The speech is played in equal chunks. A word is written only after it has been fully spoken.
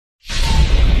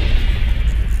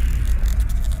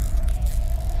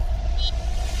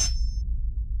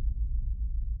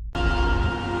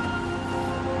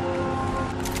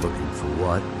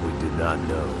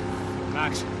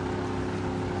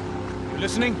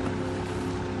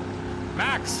listening?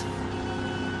 Max!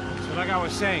 So like I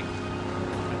was saying,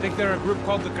 I think they're a group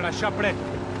called the Crashapret.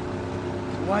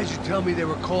 Why'd you tell me they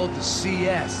were called the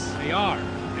CS? They are.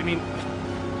 I mean,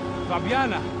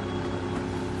 Fabiana,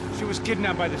 she was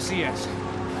kidnapped by the CS.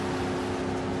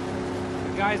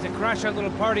 The guys that crashed that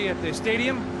little party at the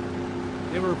stadium,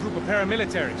 they were a group of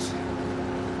paramilitaries.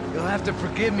 You'll have to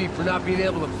forgive me for not being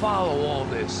able to follow all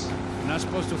this. You're not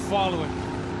supposed to follow it.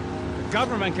 The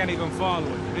government can't even follow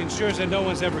it. It ensures that no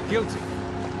one's ever guilty.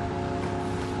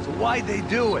 So why'd they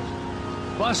do it?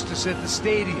 Bust us at the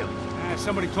stadium.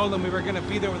 Somebody told them we were gonna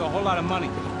be there with a whole lot of money.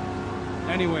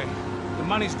 Anyway, the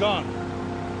money's gone.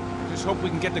 Just hope we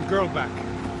can get the girl back.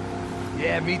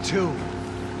 Yeah, me too.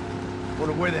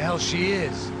 Wonder where the hell she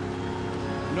is.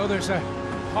 You know there's a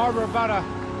harbor about a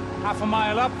half a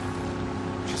mile up?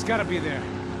 She's gotta be there.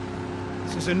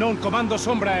 This is a known Comando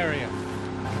Sombra area.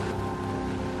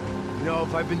 You know,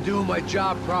 if I've been doing my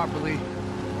job properly,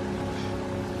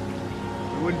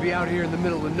 we wouldn't be out here in the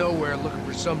middle of nowhere looking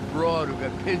for some broad who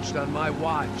got pinched on my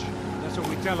watch. That's what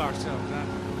we tell ourselves, huh?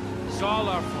 It's all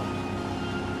our fault.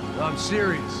 No, I'm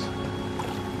serious.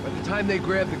 By the time they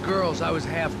grabbed the girls, I was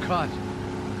half cut.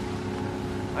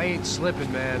 I ain't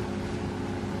slipping, man.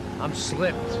 I'm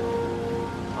slipped.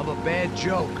 I'm a bad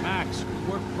joke. Max,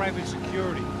 we work private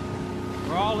security.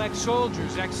 We're all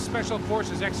ex-soldiers, ex-special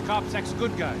forces, ex-cops,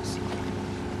 ex-good guys.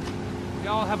 We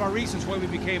all have our reasons why we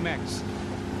became ex.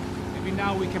 Maybe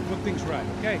now we can put things right,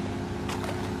 okay?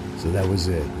 So that was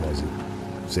it, was it?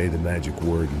 Say the magic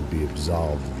word and be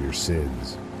absolved of your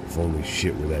sins. If only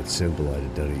shit were that simple, I'd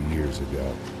have done it years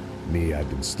ago. Me, I've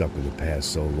been stuck in the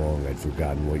past so long I'd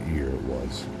forgotten what year it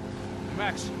was.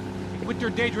 Max, quit your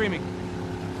daydreaming.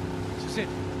 This is it.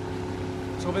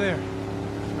 It's over there.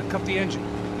 I'm gonna cuff the engine.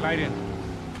 Glide in.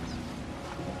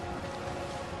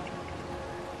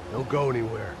 Don't go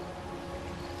anywhere.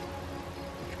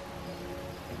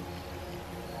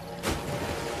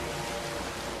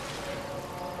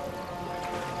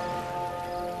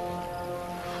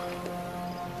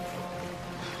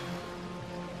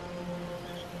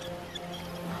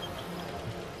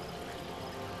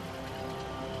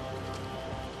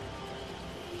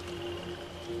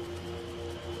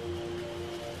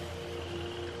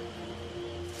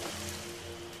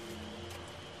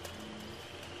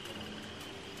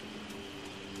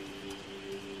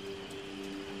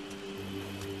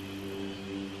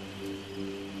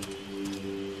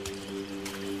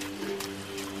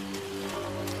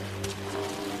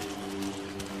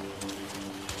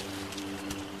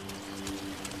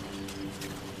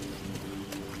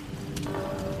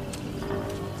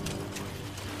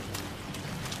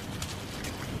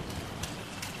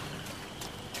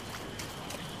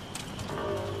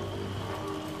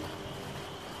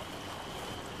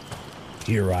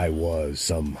 Here I was,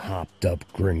 some hopped-up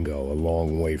gringo a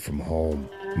long way from home,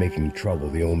 making trouble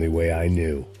the only way I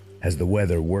knew. As the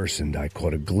weather worsened, I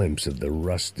caught a glimpse of the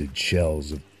rusted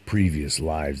shells of previous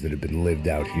lives that had been lived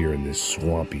out here in this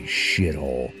swampy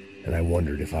shithole, and I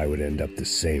wondered if I would end up the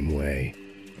same way,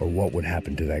 or what would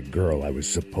happen to that girl I was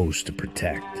supposed to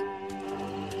protect.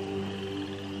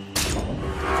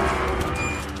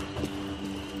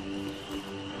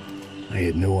 I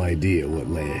had no idea what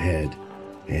lay ahead.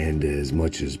 And as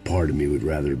much as part of me would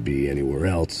rather be anywhere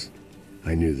else,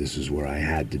 I knew this was where I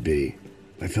had to be.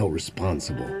 I felt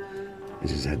responsible. I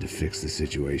just had to fix the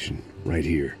situation, right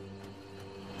here.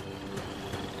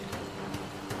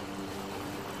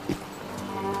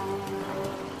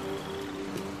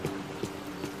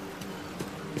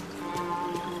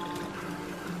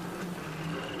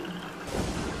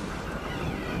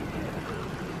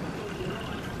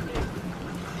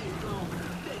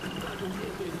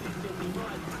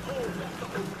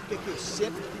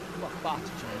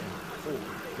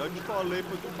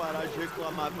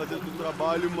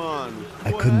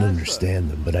 I couldn't understand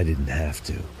them, but I didn't have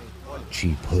to.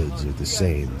 Cheap hoods are the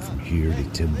same from here to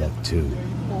Timbuktu.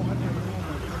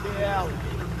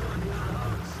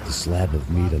 The slab of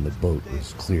meat on the boat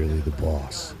was clearly the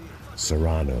boss.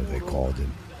 Serrano, they called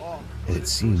him. And it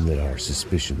seemed that our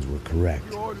suspicions were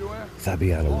correct.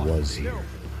 Fabiana was here,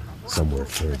 somewhere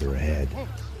further ahead.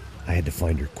 I had to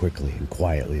find her quickly and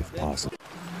quietly if possible.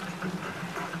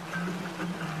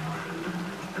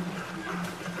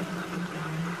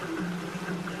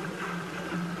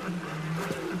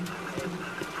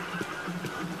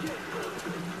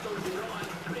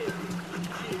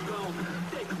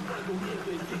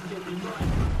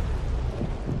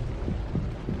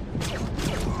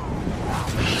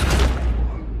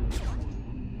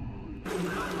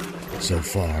 So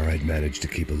far, I'd managed to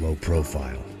keep a low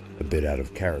profile. A bit out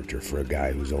of character for a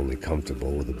guy who's only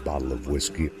comfortable with a bottle of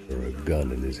whiskey or a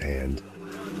gun in his hand.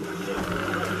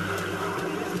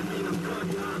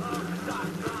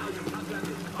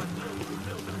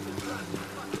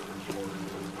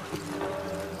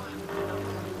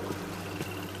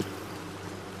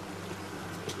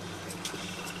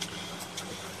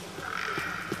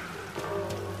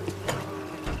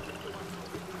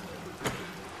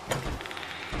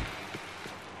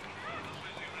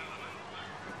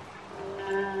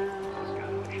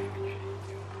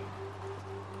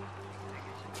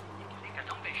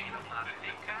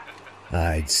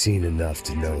 I'd seen enough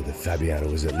to know that Fabiana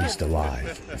was at least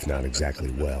alive, if not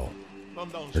exactly well.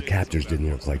 Her captors didn't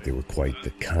look like they were quite the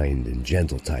kind and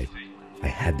gentle type. I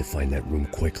had to find that room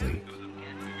quickly.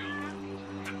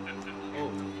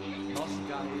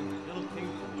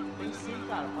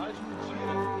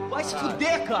 Vai se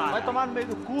fuder, cara! Vai tomar no meio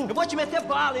do cu! Eu vou te meter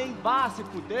bala, hein? Vá se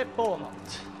fuder, porra!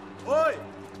 Oi!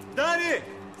 Dani!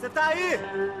 Você tá aí?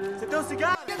 Você tem um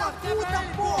cigarro? Filha da puta,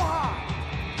 porra!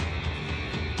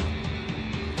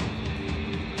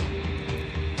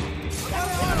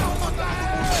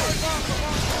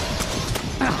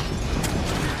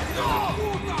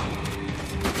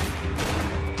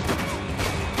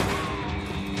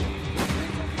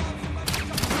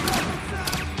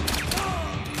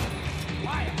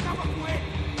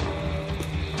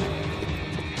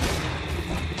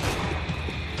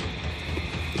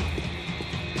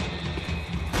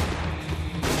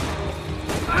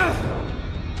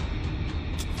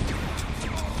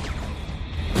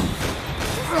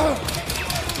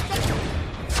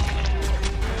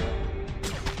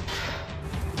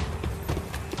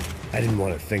 I didn't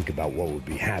want to think about what would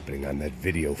be happening on that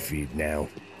video feed now.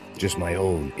 Just my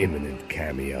own imminent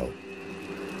cameo.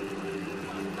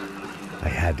 I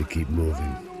had to keep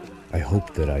moving. I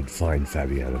hoped that I'd find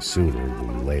Fabiana sooner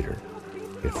than later,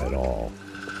 if at all.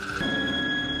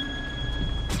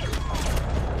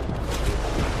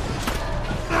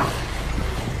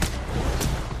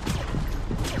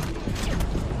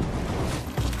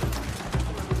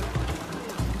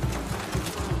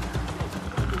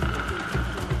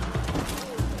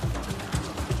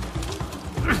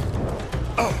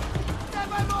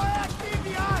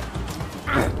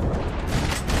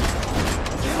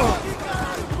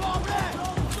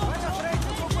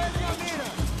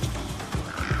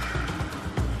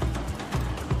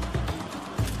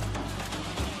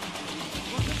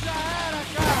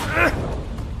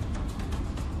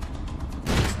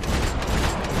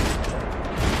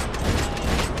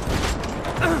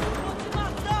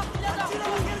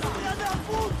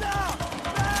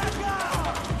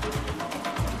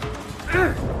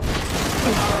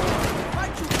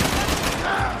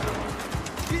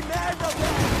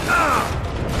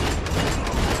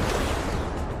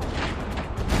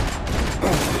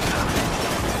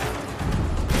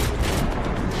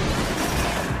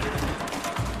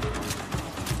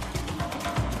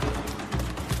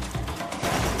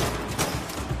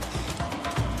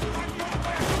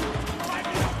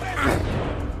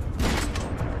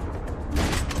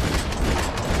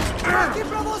 Aqui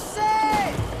pra você!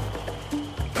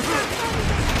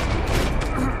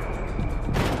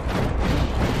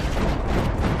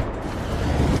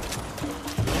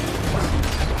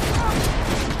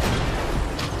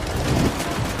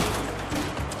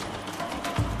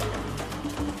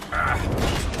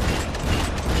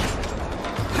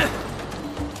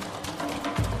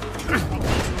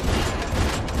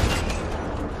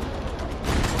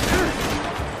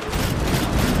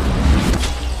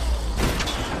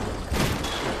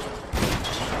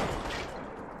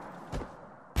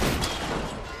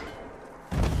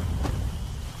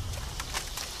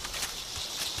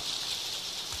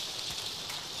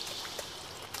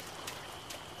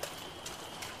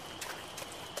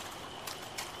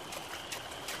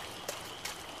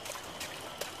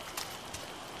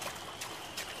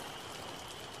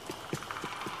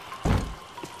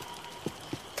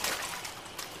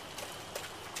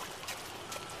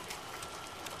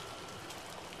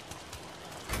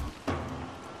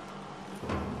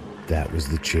 That was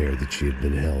the chair that she had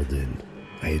been held in.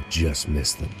 I had just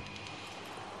missed them.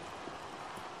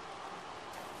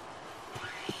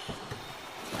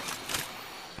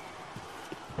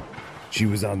 She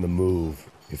was on the move.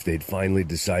 If they'd finally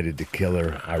decided to kill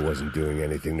her, I wasn't doing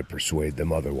anything to persuade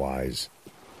them otherwise.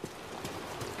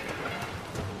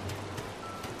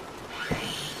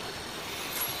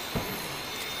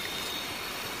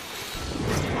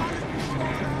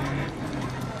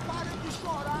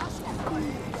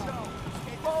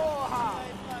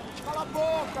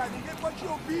 Ninguém pode te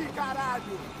ouvir,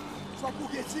 caralho! Sua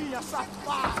burguesinha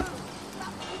safada!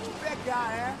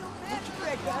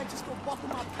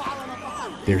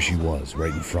 There she was,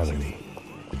 right in front of me.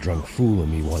 The drunk fool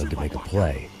in me wanted to make a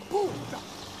play.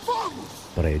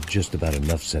 But I had just about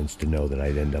enough sense to know that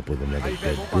I'd end up with another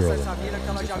dead girl in my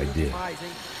arms if I did.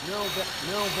 Não,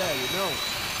 velho, não.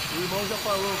 O irmão já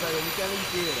falou, velho, eu não quero ela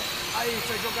inteira. Aí,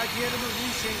 você vai jogar dinheiro no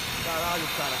lixo, hein? Caralho,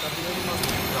 cara, tá virando uma...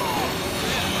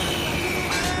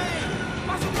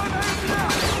 Passa o pano aí,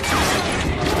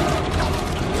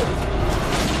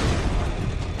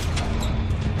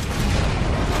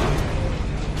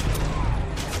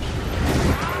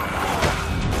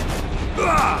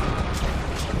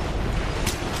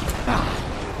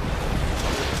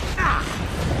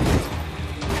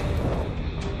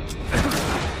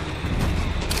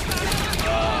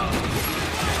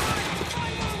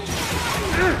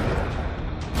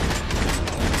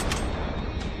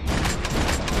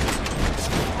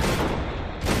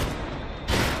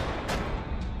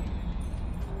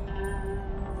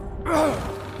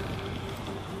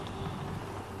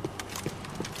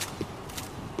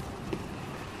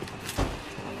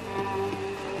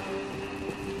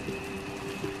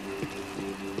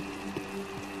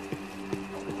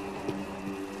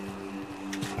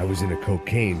 I was in a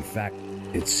cocaine factory.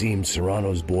 It seems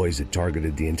Serrano's boys had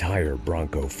targeted the entire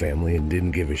Bronco family and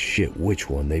didn't give a shit which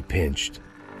one they pinched.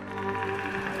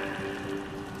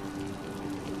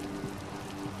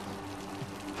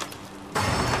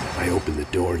 I opened the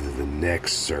door to the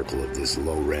next circle of this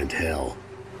low-rent hell.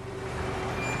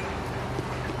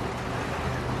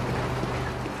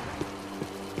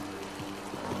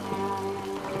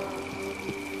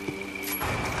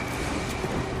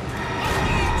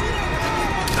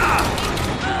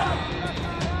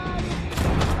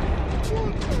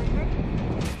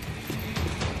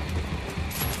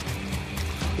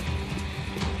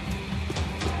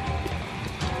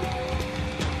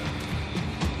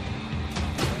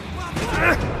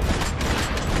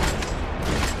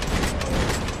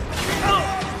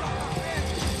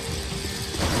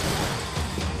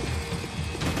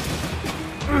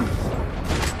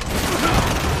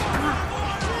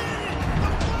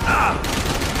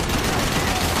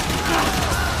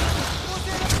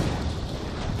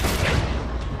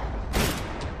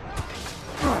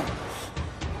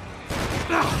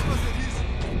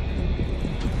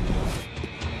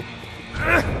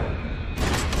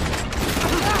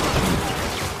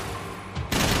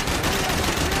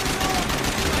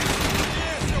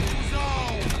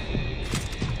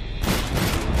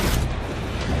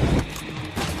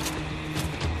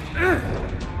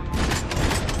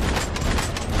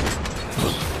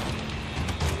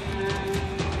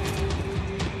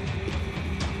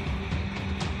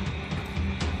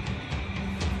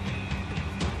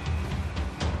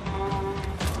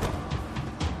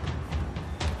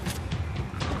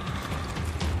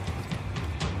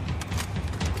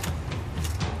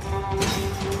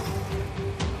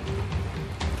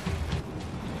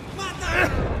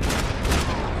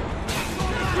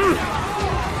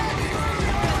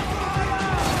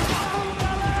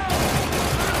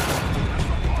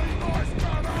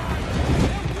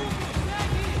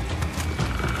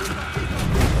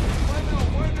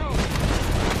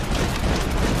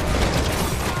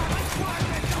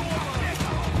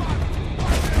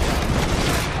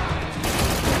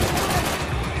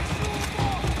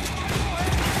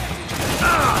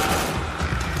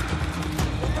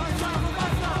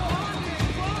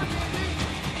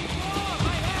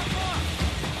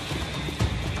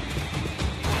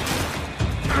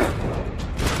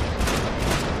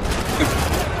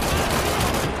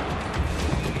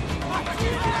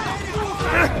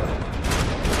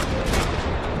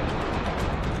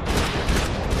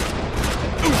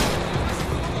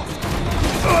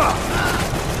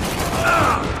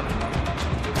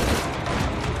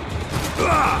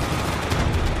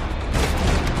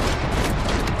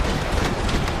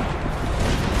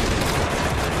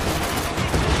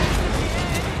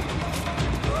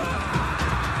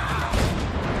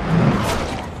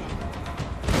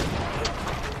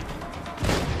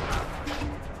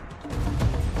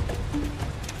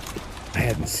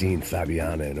 Seen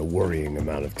Fabiana in a worrying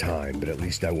amount of time, but at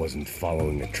least I wasn't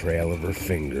following a trail of her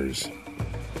fingers.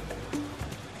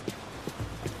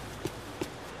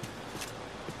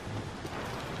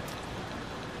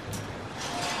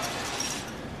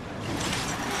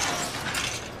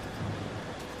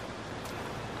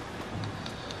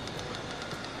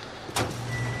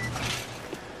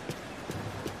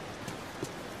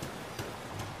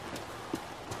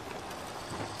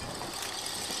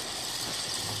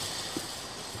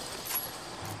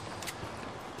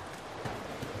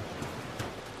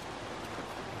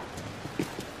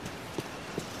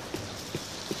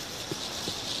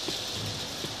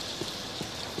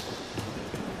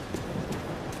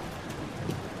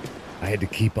 had to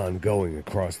keep on going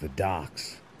across the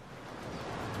docks.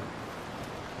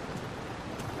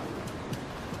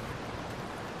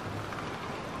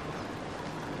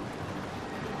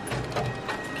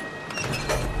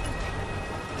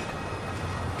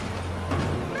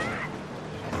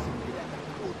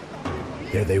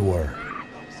 There they were.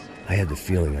 I had the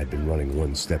feeling I'd been running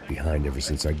one step behind ever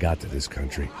since I got to this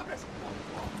country.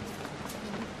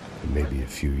 And maybe a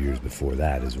few years before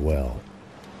that as well.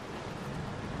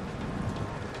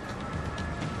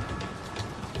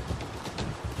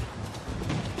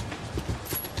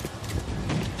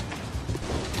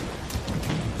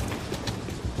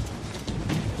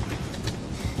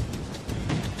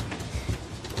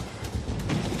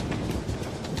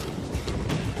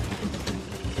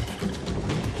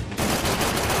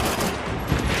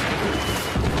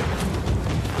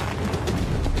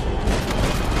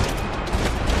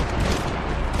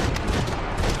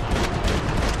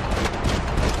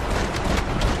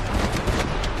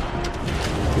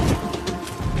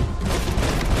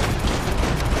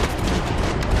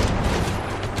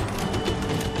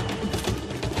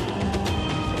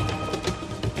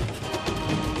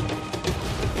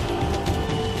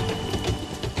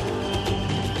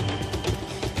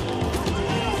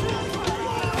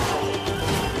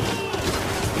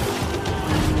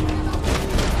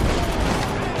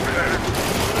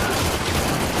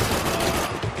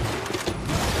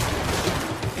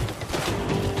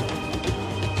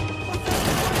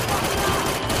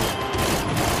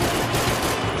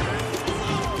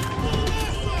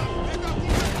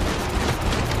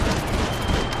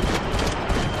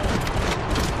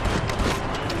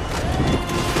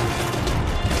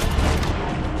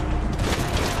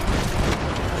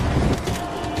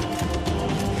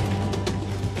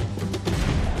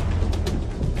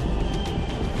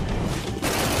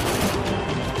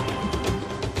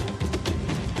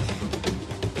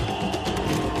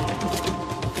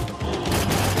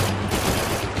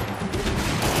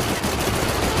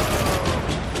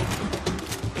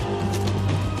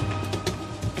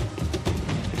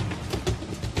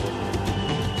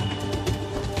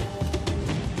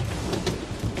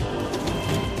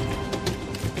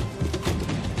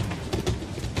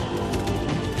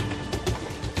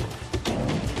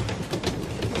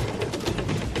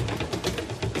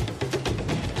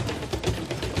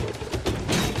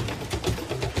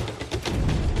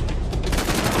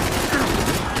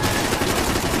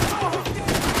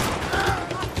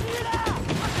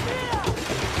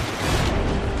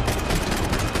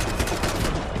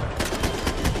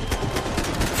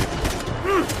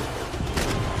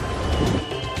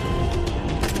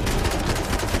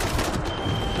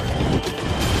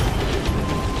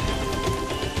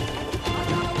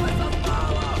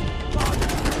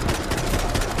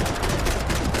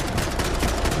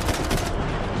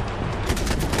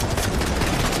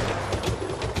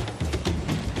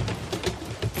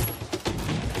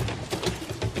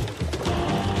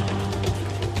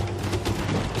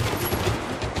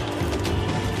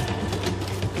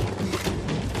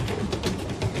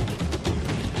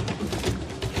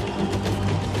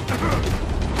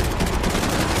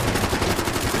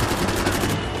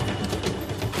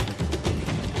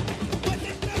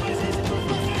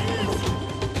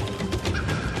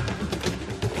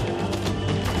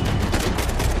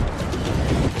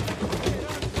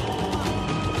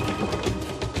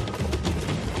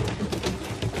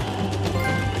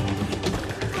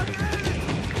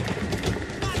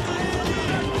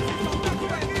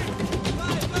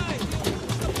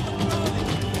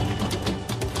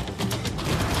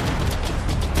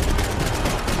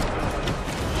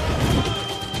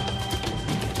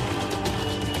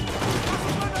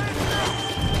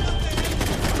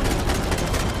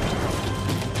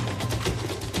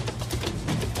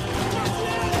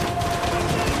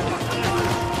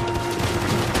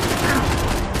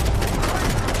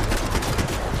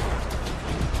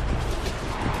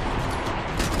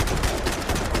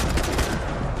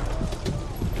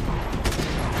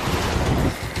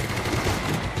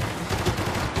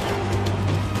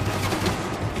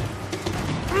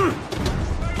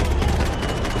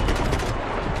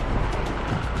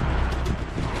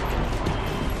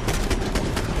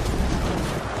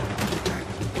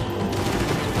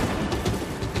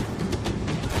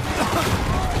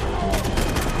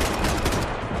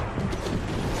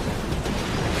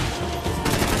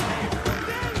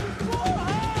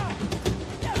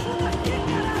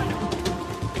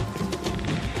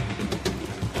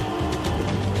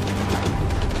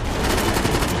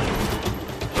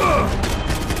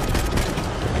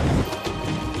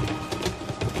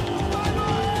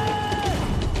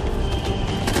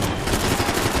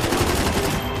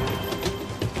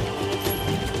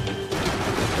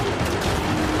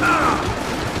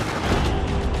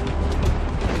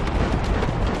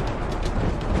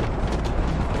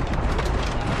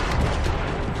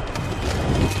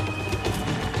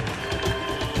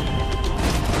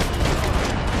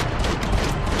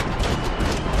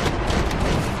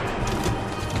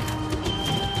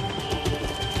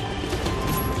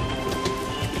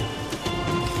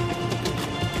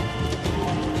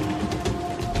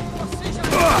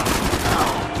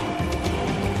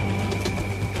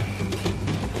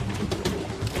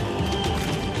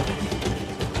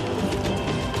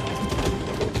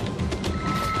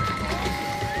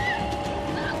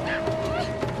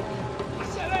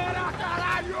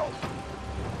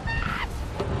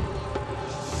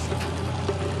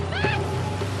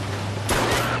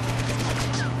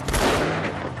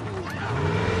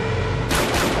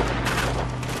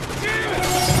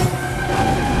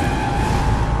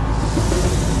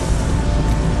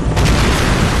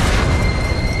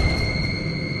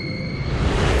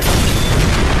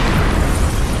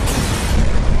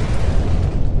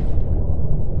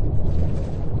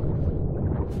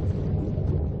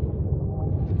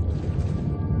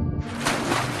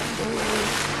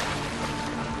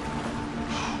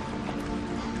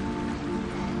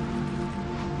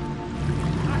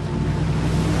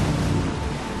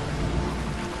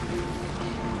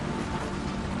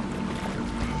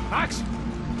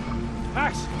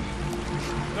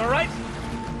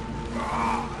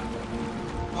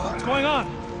 What's going on?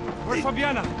 Where's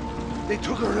Fabiana? They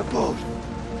took her in a boat.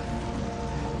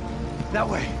 That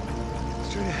way.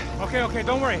 Straight ahead. Okay,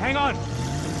 don't worry. Hang on.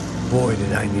 Boy,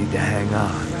 did I need to hang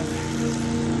on.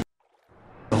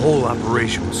 The whole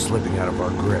operation was slipping out of our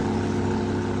grip.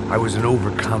 I was an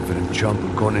overconfident chump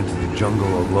who'd gone into the jungle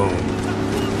alone.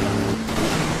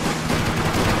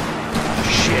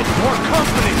 Shit, more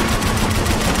company!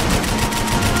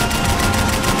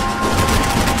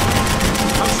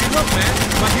 How's she look, man?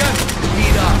 Fabiana.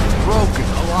 Beat up, broken,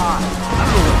 alive. I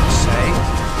don't know what to say.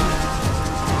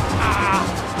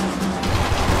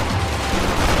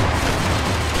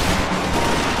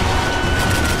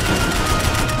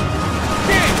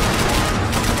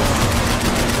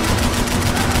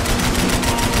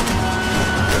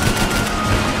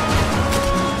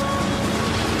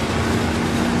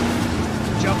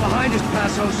 Behind us,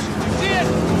 Passos. See it!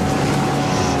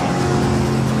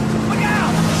 Look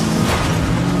out!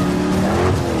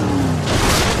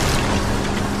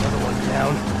 Another one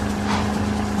down.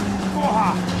 Porra!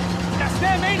 That's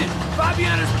them, ain't it?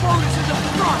 Fabiana's boat is in the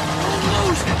front. Don't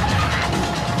lose it.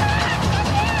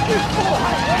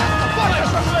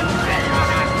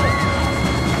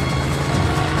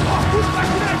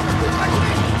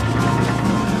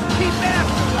 Keep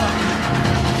after them.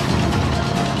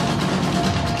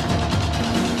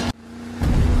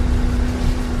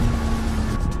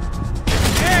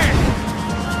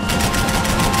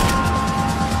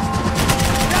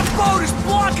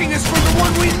 Us from the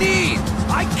one we need!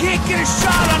 I can't get a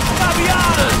shot on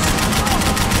Fabiana's!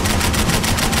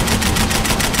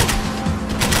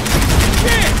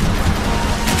 Shit!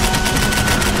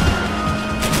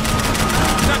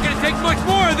 It's not gonna take much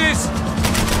more of this!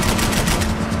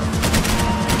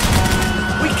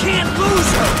 We can't lose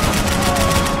her!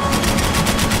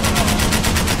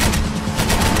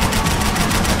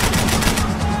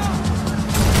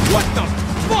 What the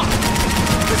fuck?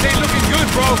 This ain't looking good,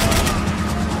 bro!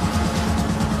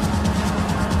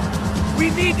 We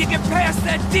need to get past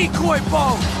that decoy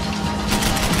boat!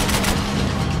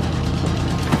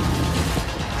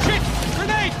 Shit!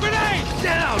 Grenade! Grenade!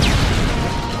 Down!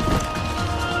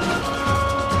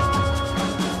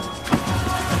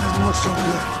 Doesn't look so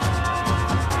good.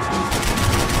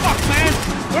 Fuck, man!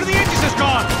 One of the engines is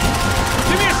gone!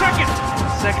 Give me a second!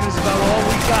 Second is about all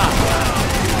we got.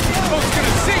 This boat's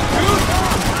gonna sink, dude!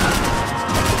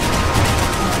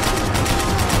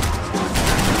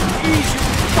 Easy,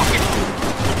 fucking...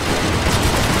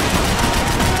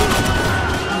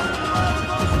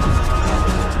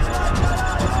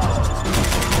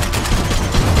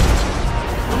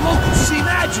 Seem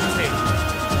agitated.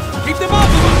 Keep them off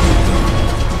of us!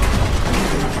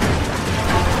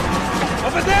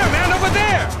 Over there, man, over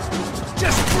there!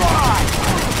 Just try!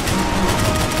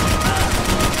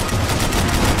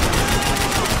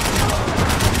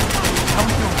 How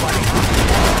we doing, buddy?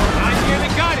 I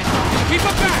nearly got it! Keep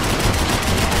it back!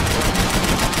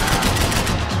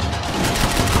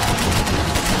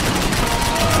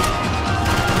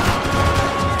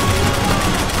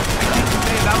 I think we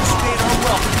may have outstayed our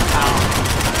welcome, pal.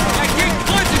 I can't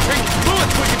concentrate!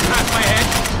 Bullets pushing past my head!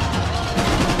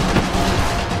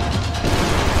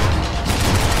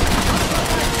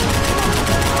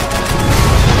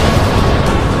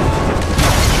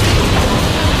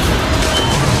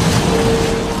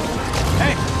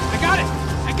 Hey, I got it!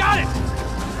 I got it!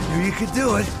 I knew you could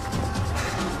do it.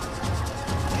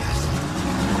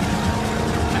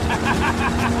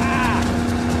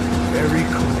 Very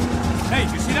cool. Hey,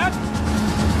 you see that?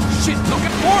 Shit, look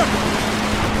at port!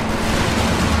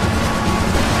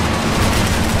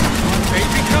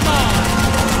 Baby, come on!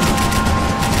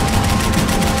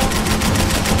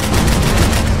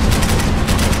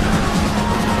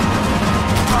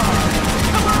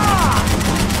 Come on!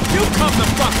 You come the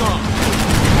fuck on!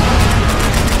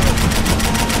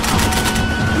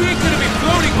 We ain't gonna be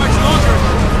floating much longer!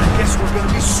 I guess we're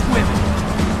gonna be swimming.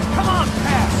 Come on,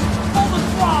 Pass! Pull the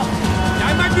throttle!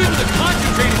 I might be able to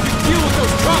concentrate if we deal with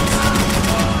those trucks!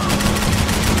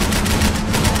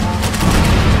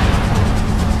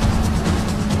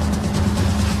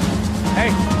 Hey!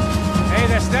 Hey,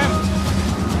 that's them!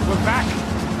 We're back!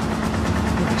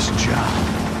 Nice job.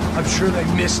 I'm sure they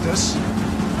missed us.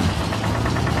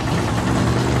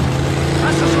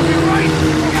 That's us on your right!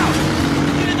 Look out!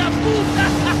 Get in that pool!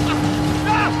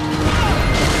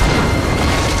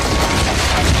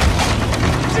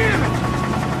 Damn it!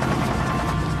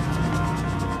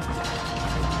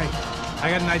 Hey, I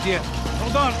got an idea.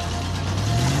 Hold on!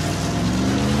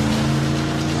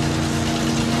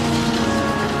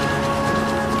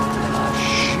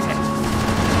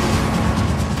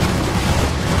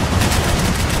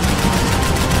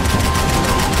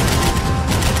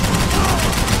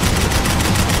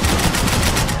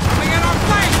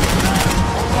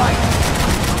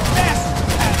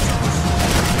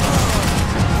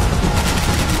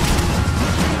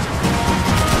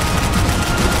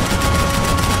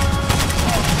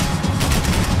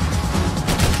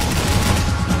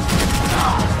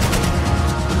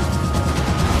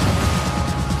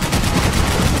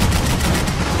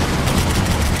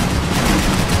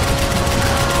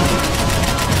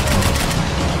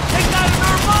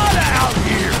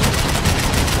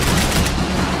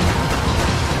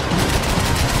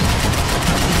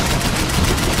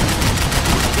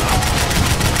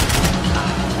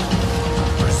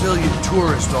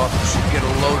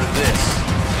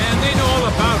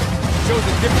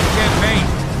 different campaign.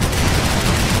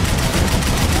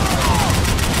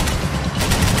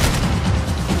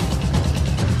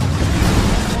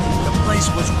 The place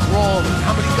was crawling.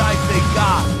 How many guys they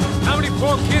got? How many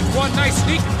poor kids want nice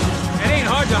sneakers? It ain't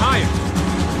hard to hire.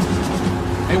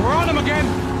 Hey, we're on them again.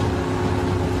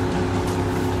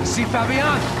 You see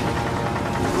Fabian?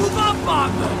 Move up,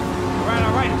 partner.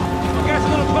 All right. We'll get us a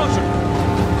little closer.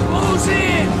 Close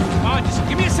in! Come on, just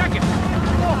give me a second.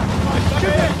 Not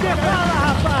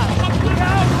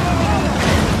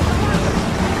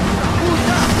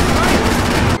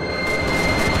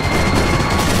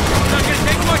gonna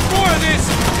take much more of this.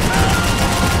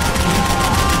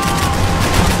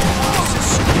 This is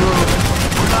screwed.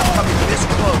 We're not coming this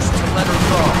close to let her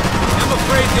go. I'm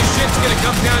afraid this shit's gonna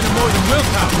come down to more than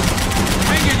willpower.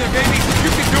 Hang in there, baby. You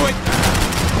can do it.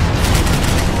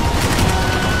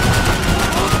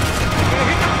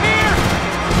 Hit the pier!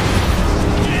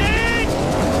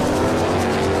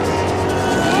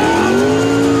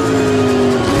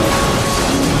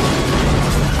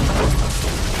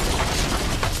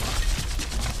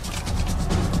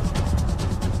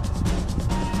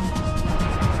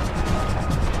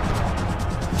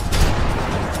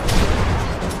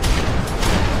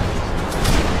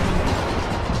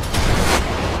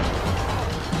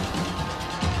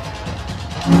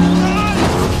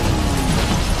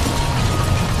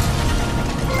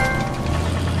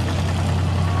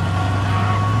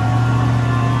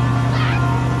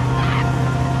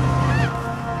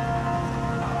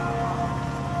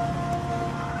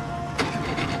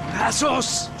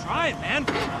 Passos! Try it, man.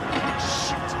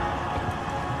 Shit.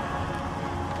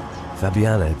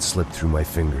 Fabiana had slipped through my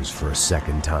fingers for a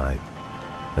second time.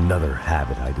 Another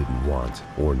habit I didn't want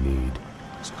or need.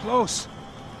 It's close.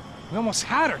 We almost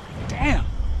had her. Damn.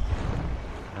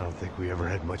 I don't think we ever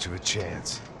had much of a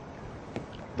chance.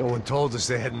 No one told us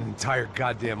they had an entire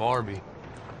goddamn army.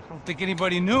 I don't think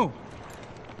anybody knew.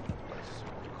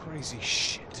 Crazy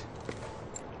shit.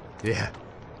 Yeah.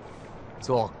 It's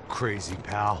all crazy,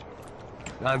 pal.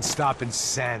 Non-stop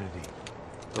insanity.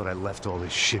 Thought I left all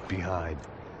this shit behind.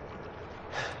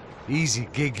 Easy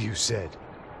gig, you said.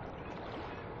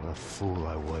 What a fool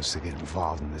I was to get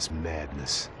involved in this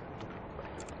madness.